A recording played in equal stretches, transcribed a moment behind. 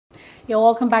You're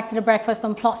welcome back to the Breakfast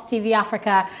on Plus TV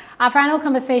Africa. Our final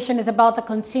conversation is about the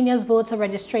continuous voter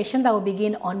registration that will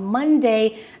begin on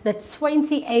Monday, the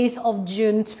 28th of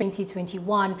June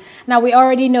 2021. Now, we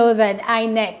already know that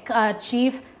INEC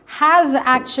chief has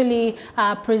actually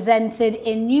presented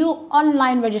a new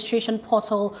online registration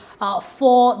portal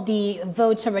for the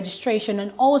voter registration,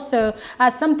 and also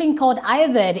something called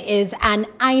IVED is an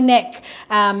INEC,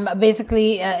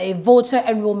 basically a voter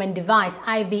enrollment device,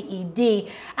 IVED.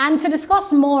 And to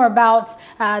discuss more about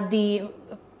the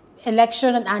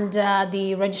election and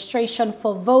the registration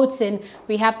for voting,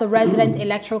 we have the resident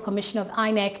Electoral Commissioner of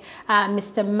INEC,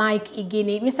 Mr. Mike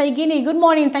Igini. Mr. Igini, good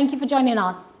morning. Thank you for joining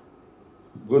us.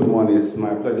 Good morning. It's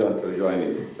my pleasure to join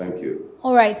you. Thank you.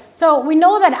 All right. So we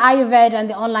know that IVED and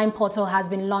the online portal has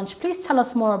been launched. Please tell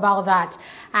us more about that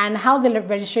and how the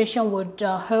registration would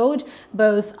hold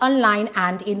both online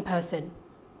and in person.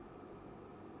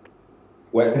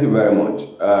 Well, thank you very much.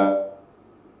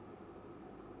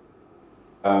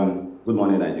 Good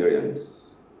morning,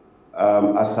 Nigerians.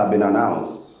 As have been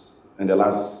announced in the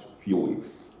last few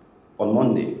weeks, on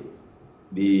Monday,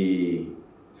 the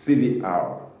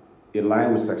CVR, in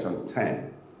line with Section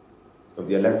 10 of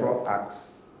the Electoral Act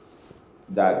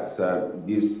that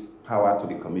gives power to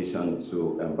the Commission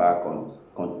to embark on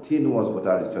continuous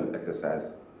voter registration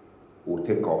exercise, will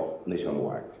take off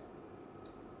nationwide.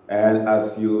 And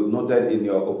as you noted in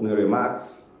your opening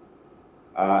remarks,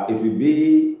 it will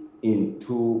be in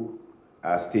two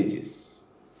stages.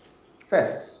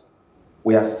 First,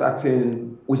 we are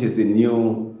starting, which is a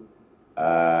new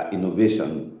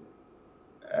innovation,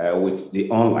 with the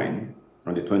online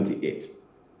on the 28th.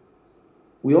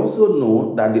 We also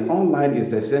know that the online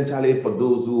is essentially for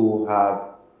those who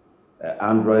have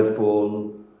Android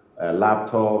phone,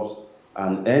 laptops,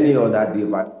 and any other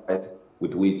device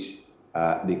with which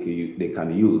they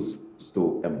can use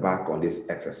to embark on this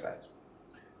exercise.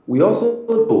 We also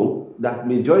know that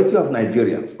majority of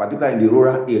Nigerians, particularly in the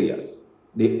rural areas,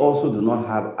 they also do not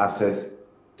have access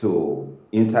to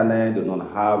internet, they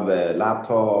don't have a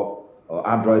laptop or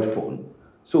Android phone.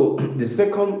 So the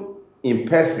second in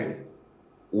person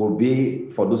will be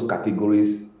for those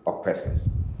categories of persons.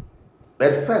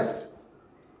 But first,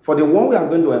 for the one we are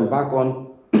going to embark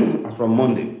on from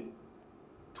Monday,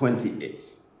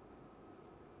 28th,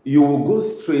 you will go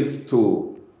straight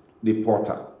to the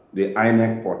portal, the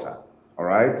INEC portal, all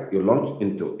right? You launch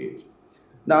into it.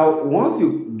 Now, once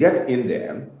you get in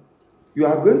there, you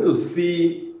are going to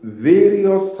see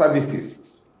various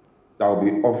services that will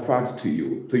be offered to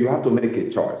you. So you have to make a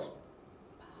choice.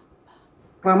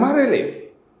 Primarily,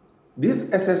 this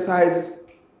exercise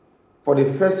for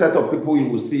the first set of people you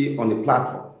will see on the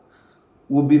platform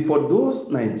will be for those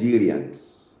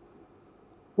Nigerians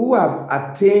who have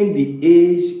attained the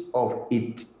age of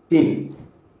 18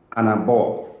 and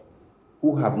above,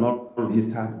 who have not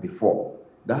registered before.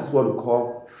 That's what we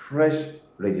call fresh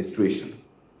registration.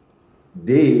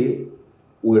 They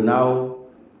will now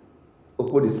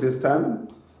open the system,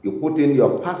 you put in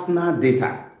your personal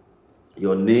data,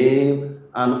 your name,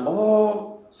 and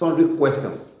all sundry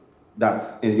questions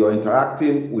that's in your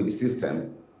interacting with the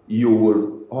system, you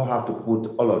will all have to put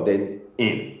all of them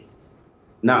in.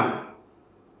 Now,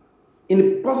 in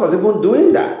the process of even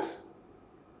doing that,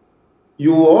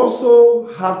 you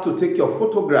also have to take your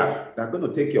photograph. They're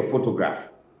going to take your photograph,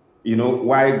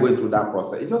 while going through that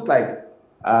process. It's just like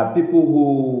people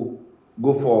who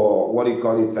go for what you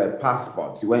call it, a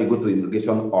passport when you go to the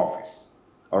immigration office,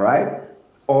 all right?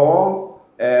 Or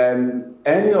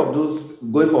any of those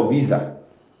going for visa.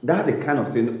 That's the kind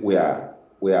of thing we are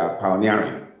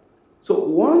pioneering. So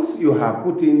once you have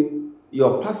put in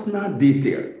your personal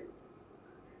detail,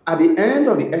 at the end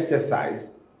of the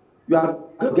exercise, you are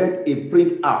going to get a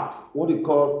printout, what we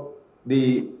call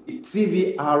the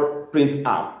CVR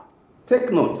printout.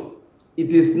 Take note, it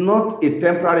is not a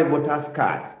temporary voter's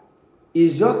card.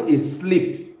 It's just a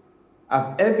slip as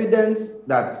evidence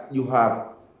that you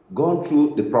have gone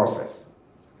through the process.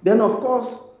 Then, of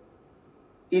course,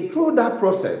 through that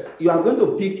process, you are going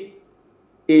to pick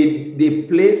the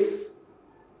place,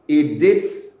 a date,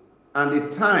 and a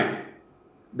time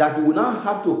that you will now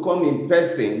have to come in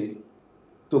person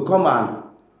to come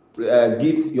and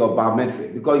give your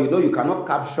biometric, because you cannot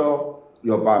capture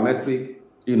your biometric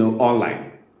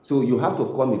online. So you have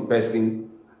to come in person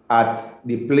at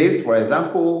the place. For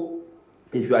example,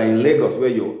 if you are in Lagos, where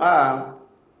you are,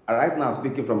 right now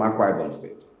speaking from Akwa Ibom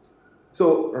State.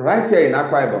 So right here in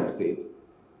Akwa Ibom State,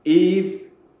 if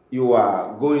you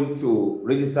are going to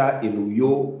register in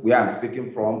Uyo, where I'm speaking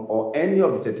from, or any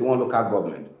of the 31 local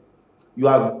government, you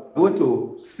are going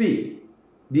to see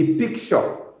the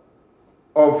picture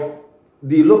of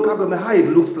the local government, how it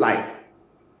looks like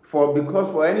because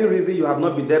for any reason you have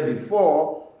not been there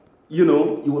before, you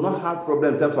will not have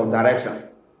problem in terms of direction.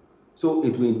 So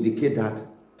it will indicate that to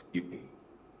you.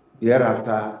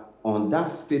 Thereafter, on that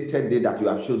stated day that you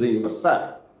have chosen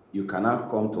yourself, you cannot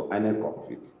come to INEC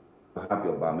office to have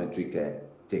your biometric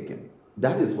taken.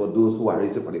 That is for those who are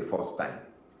registered for the first time.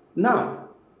 Now,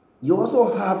 you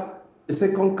also have a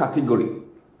second category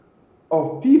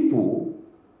of people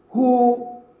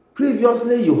who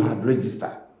previously you had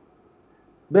registered,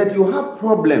 but you have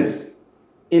problems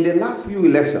in the last few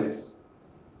elections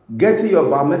getting your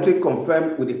biometric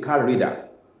confirmed with the card reader.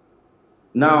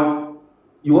 Now,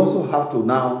 you also have to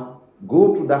now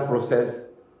go through that process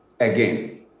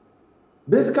again.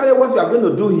 Basically, what you are going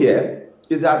to do here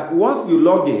is that once you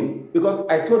log in, because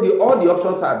I told you all the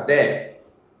options are there.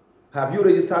 Have you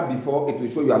registered before? It will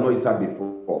show you are not registered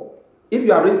before. If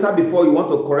you are registered before, you want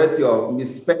to correct your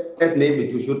misspelled name,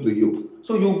 it will show to you.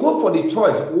 So you go for the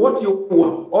choice, what you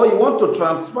want, or you want to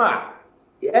transfer.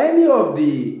 Any of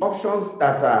the options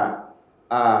that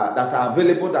are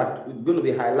available that is going to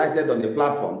be highlighted on the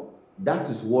platform, that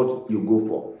is what you go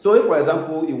for. So if, for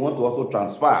example, you want to also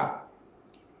transfer,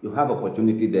 you have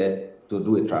opportunity there to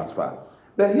do a transfer.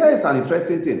 But here is an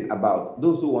interesting thing about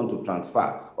those who want to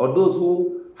transfer or those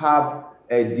who have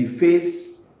a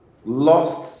defaced,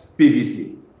 lost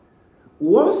PVC.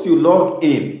 Once you log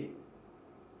in,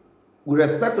 with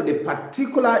respect to the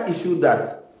particular issue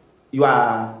that you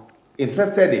are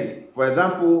interested in, for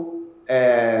example,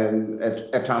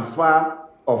 a transfer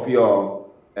of your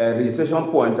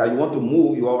registration point that you want to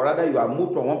move, you are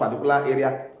moved from one particular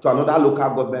area to another local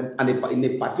government and in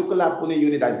a particular polling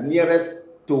unit that is nearest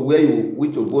to where you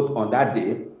wish to vote on that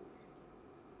day,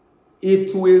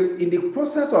 it will, in the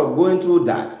process of going through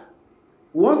that,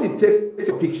 once it takes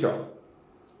a picture,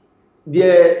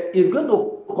 there is going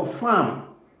to confirm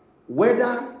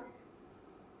whether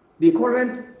the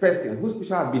current person whose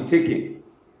picture has been taken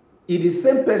is the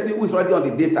same person who is already on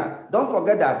the data. Don't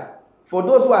forget that for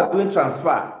those who are doing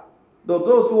transfer,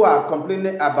 those who are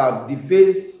complaining about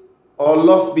defaced or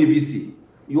lost PVC,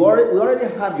 we already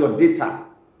have your data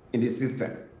in the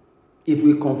system. It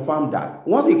will confirm that.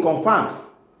 Once it confirms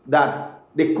that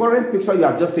the current picture you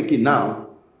have just taken now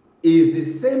is the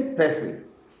same person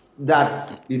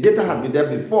that the data has been there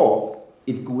before,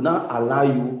 it could now allow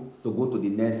you to go to the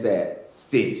next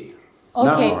stage.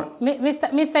 Okay, now,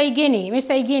 Mr.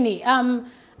 Igini,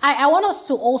 I want us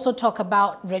to also talk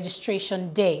about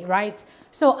registration day, right?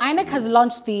 So INEC has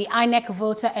launched the INEC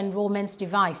Voter Enrollment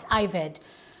Device, IVED.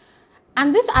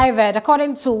 And this IVED,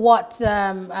 according to what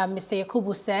Mr.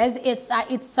 Yakubu says, it's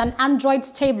an Android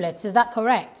tablet. Is that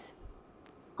correct?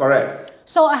 Correct.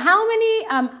 So how many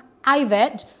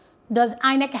IVED does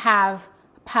INEC have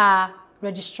per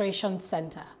registration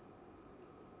center?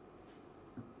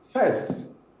 First,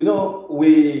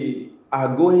 we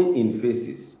are going in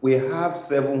phases. We have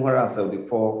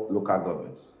 774 local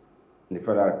governments in the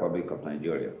Federal Republic of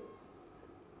Nigeria.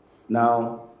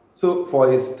 Now, so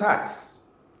for a start,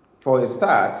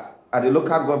 at the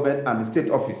local government and the state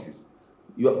offices,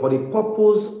 for the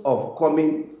purpose of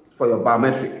coming for your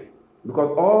biometric,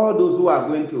 because all those who are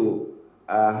going to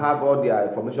have all their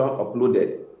information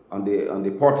uploaded on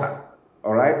the portal,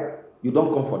 all right, you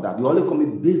don't come for that. You only come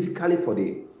in basically for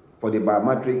the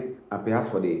biometric and perhaps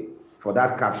for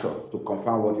that capture to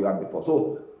confirm what you had before.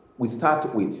 So we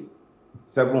start with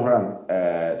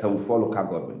 774 local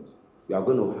governments. We are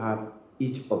going to have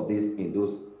each of these in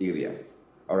those areas.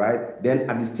 All right. Then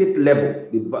at the state level,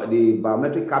 the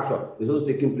biometric capture is also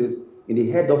taking place in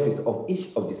the head office of each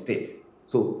of the states.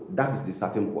 So that is the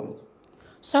starting point.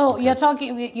 So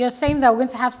okay. You're saying that we're going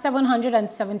to have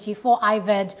 774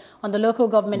 IVED on the local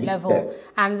government level,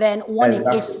 and then one in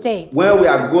each state. Where we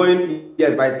are going,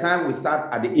 yes, by the time we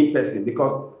start at the in-person,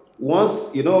 because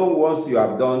once you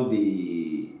have done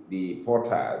the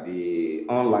portal, the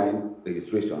online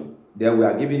registration, then we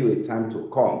are giving you a time to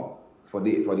come for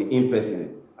the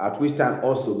in-person. At which time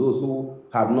also those who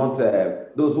have not,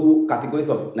 those who categories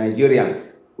of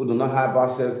Nigerians who do not have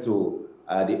access to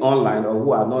the online or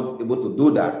who are not able to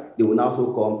do that, they will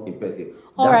also come in person.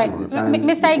 All right,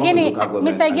 Mr.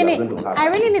 Igini, I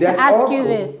really need to ask you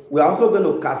this. We're also going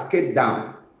to cascade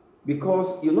down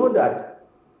because you know that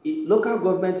local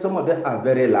governments, some of them are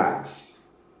very large.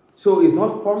 So it's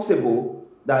not possible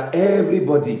that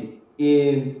everybody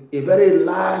in a very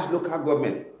large local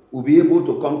government will be able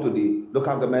to come to the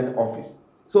local government office.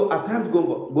 So at times we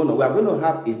are going to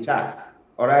have a chart,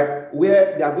 all right,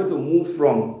 where they are going to move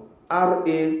from RA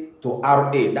to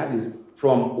RA, that is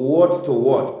from ward to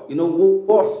ward.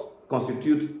 Wards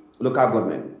constitute local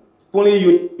government. Polling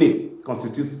unit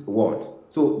constitutes ward.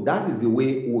 So that is the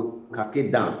way we'll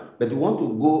cascade down. But we want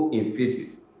to go in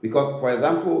phases because, for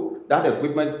example, that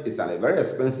equipment is a very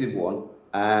expensive one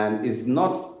and it's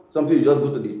not something you just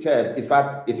go to the shelf. In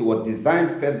fact, it was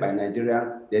designed first by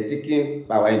Nigeria. They're taken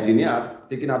by our engineers,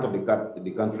 taken out of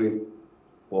the country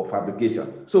for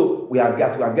fabrication. So we are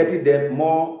getting them,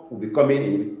 more will be coming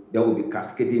in, then we'll be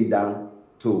cascading down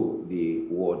to the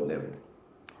world level.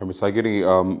 Mr. Igini,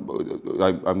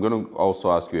 I'm going to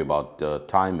also ask you about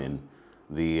timing.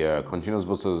 The continuous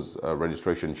voters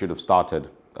registration should have started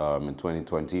in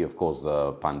 2020. Of course,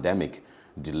 the pandemic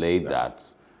delayed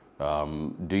that.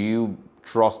 Do you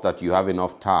trust that you have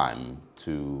enough time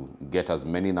to get as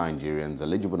many Nigerians,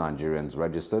 eligible Nigerians,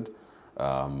 registered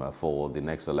for the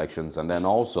next elections? And then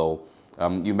also,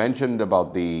 you mentioned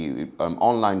about the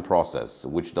online process,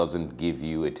 which doesn't give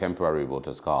you a temporary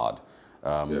voter's card.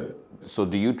 So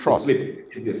do you trust?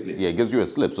 Yeah, it gives you a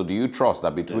slip. So do you trust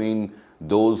that between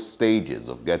those stages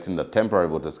of getting the temporary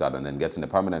voter's card and then getting the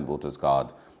permanent voter's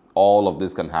card, all of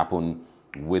this can happen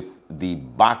with the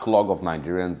backlog of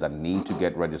Nigerians that need to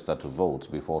get registered to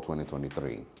vote before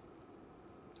 2023?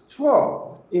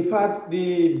 Sure. In fact,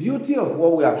 the beauty of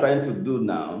what we are trying to do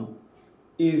now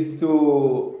is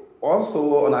to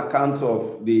also, on account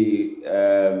of the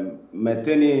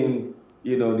maintaining,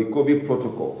 the COVID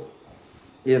protocol,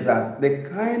 is that the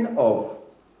kind of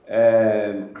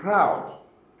crowd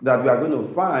that we are going to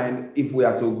find if we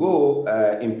are to go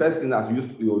in person, as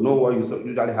what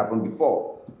usually happened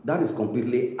before, that is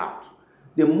completely out.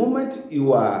 The moment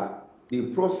the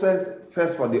process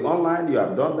first for the online, you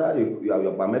have done that,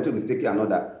 your biometric is taking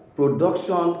another,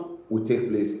 production will take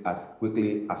place as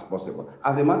quickly as possible.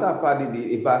 As a matter of fact,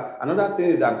 another thing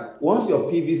is that once your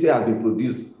PVC has been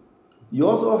produced, you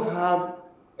also have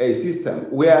a system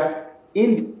where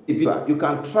individual, you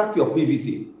can track your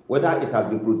PVC, whether it has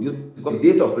been produced, because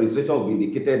the date of registration will be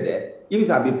indicated there. If it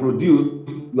has been produced,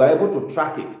 you are able to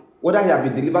track it. Whether it has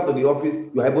been delivered to the office,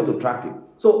 you are able to track it.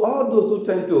 So all those who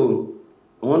tend to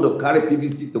want to carry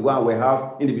PVC to go and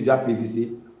warehouse individual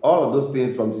PVC, all of those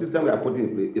things from the system we are putting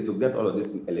in place is to get all of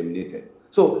this eliminated.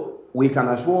 So we can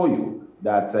assure you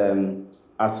that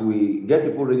as we get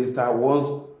people registered, once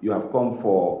you have come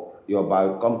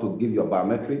to give your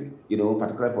biometric,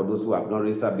 particularly for those who have not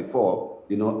registered before,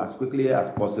 as quickly as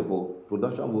possible,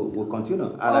 production will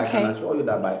continue. And I can assure you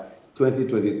that by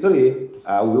 2023, we'll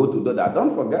be able to do that.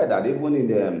 Don't forget that even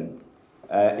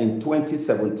in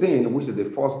 2017, which is the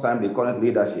first time the current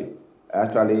leadership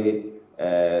actually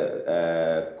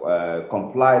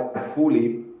complied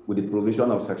fully with the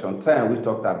provision of Section 10, which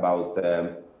talked about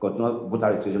continuous voter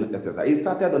registration exercise. It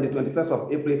started on the 21st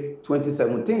of April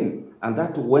 2017, and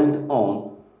that went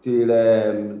on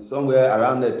till somewhere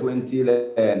around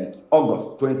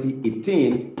August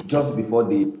 2018, just before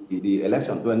the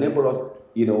election, to enable us,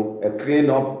 clean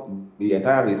up the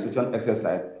entire registration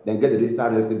exercise, then get the register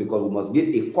registered, because we must get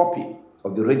a copy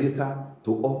of the register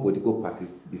to all political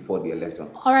parties before the election.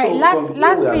 All right, so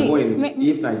lastly,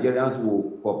 if Nigerians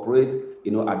will cooperate,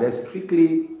 adhere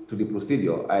strictly to the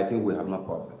procedure, I think we have no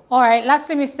problem. All right,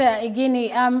 lastly, Mr.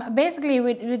 Igini, basically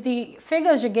with the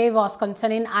figures you gave us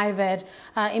concerning IVED,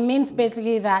 it means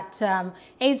basically that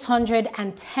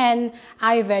 810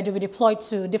 IVED will be deployed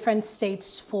to different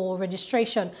states for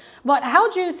registration. But how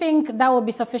do you think that will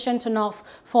be sufficient enough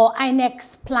for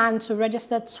INEC's plan to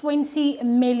register 20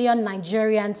 million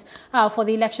Nigerians for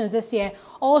the elections this year?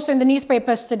 Also in the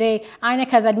newspapers today, INEC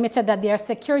has admitted that there are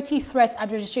security threats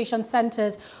at registration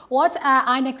centers. What are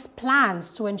INEC's plans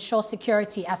to ensure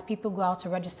security as people go out to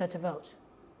register to vote?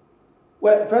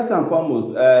 Well, first and foremost,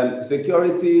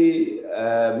 security,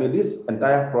 in this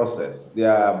entire process, they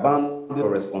are bound for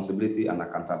responsibility and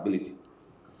accountability.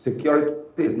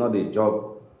 Security is not a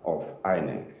job of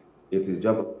INEC. It is a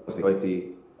job of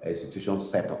security institution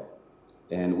setup.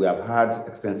 And we have had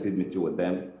extensive meetings with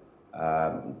them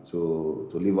to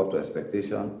live up to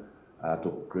expectation,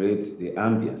 to create the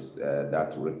ambience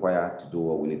that we require to do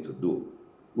what we need to do.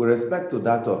 With respect to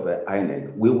that of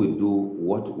INEC, we will do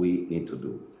what we need to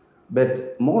do.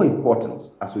 But more important,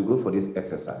 as we go for this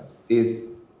exercise, is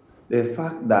the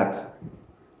fact that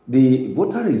the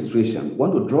voter registration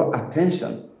want to draw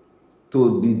attention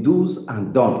to the do's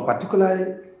and don'ts,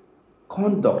 particularly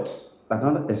conducts that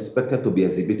are not expected to be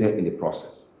exhibited in the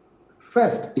process.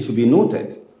 First, it should be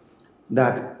noted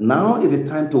that now is the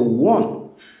time to warn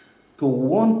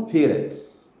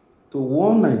parents, to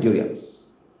warn Nigerians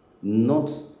not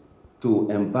to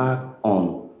embark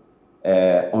on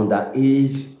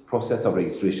underage process of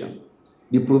registration.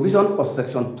 The provision of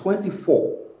Section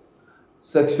 24,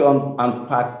 Section and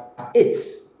Part 8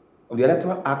 of the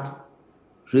Electoral Act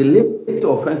related to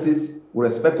offenses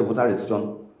with respect to voter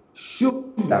registration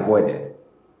should be avoided.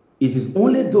 It is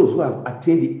only those who have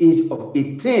attained the age of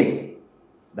 18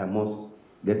 that must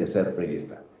get themselves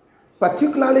registered.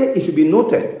 Particularly, it should be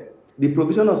noted the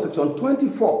provision of Section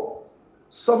 24,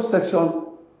 subsection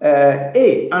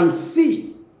A and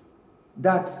C,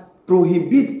 that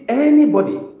prohibit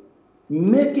anybody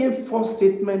making false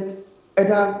statement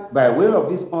either by way of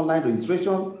this online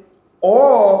registration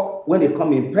or when they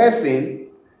come in person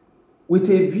with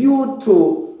a view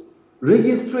to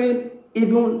registering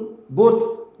even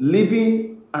both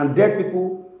living and dead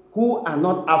people who are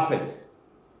not absent.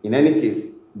 In any case,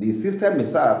 the system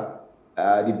itself,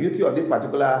 the beauty of this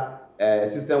particular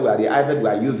system where the IVET we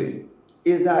are using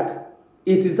is that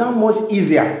it is that much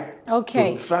easier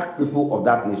to track people of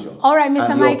that nation. All right,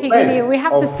 Mr. Mike Igini, we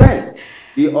have to...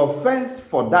 The offense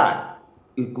for that,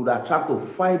 it could attract to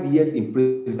 5 years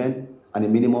imprisonment and a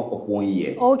minimum of 1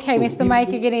 year. Okay, so Mr. Mike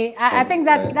Igini, I think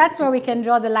that's where we can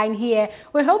draw the line here.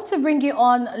 We hope to bring you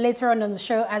on later on the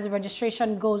show as the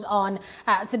registration goes on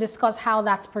to discuss how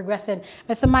that's progressing.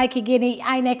 Mr. Mike Igini,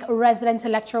 INEC Resident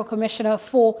Electoral Commissioner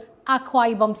for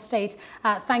Akwa Ibom State,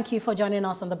 thank you for joining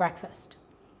us on The Breakfast.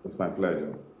 It's my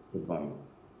pleasure. Good morning.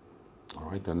 All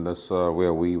right, and that's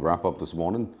where we wrap up this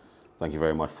morning. Thank you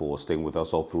very much for staying with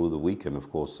us all through the week. And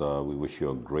of course, we wish you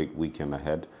a great weekend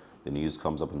ahead. The news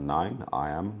comes up at 9.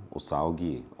 I am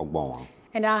Osaogi Ogbonwa.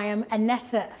 And I am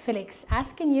Annetta Felix,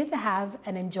 asking you to have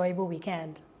an enjoyable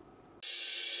weekend.